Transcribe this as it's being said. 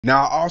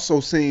Now I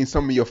also seen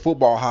some of your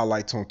football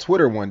highlights on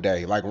Twitter one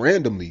day, like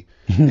randomly,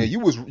 and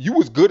you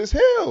was good as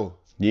hell.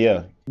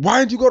 Yeah. Why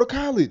didn't you go to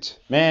college?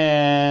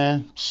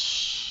 Man,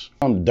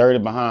 I'm dirty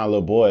behind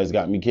little boys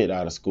got me kicked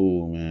out of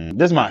school, man.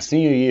 This is my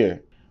senior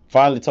year.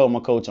 Finally told my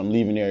coach I'm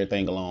leaving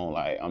everything alone.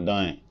 Like, I'm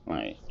done.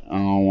 Like, I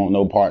don't want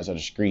no parts of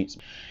the streets.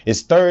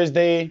 It's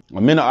Thursday.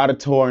 I'm in the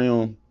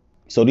auditorium.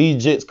 So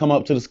these jits come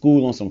up to the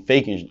school on some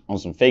faking.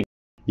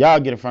 Y'all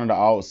get in front of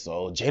the office.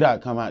 So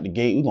Jdot come out the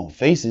gate. We gonna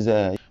face his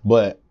ass.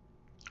 But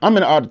I'm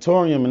in the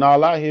auditorium and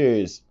all I hear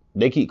is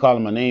they keep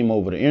calling my name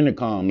over the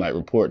intercom, like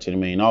report to the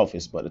main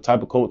office. But the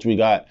type of coach we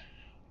got,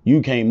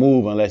 you can't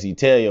move unless he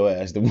tell your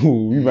ass to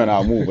move. You better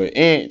not move an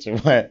inch.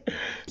 Right?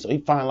 So he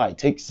finally like,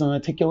 take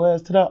your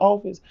ass to that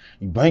office.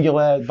 You bring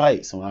your ass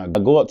back. So when I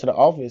go up to the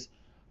office,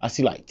 I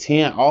see like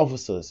 10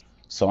 officers.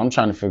 So I'm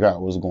trying to figure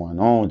out what's going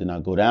on. Then I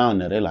go down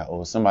there. They're like,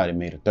 oh, somebody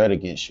made a threat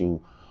against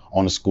you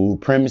on the school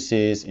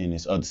premises and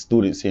there's other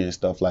students here and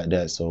stuff like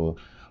that. So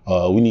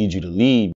we need you to leave.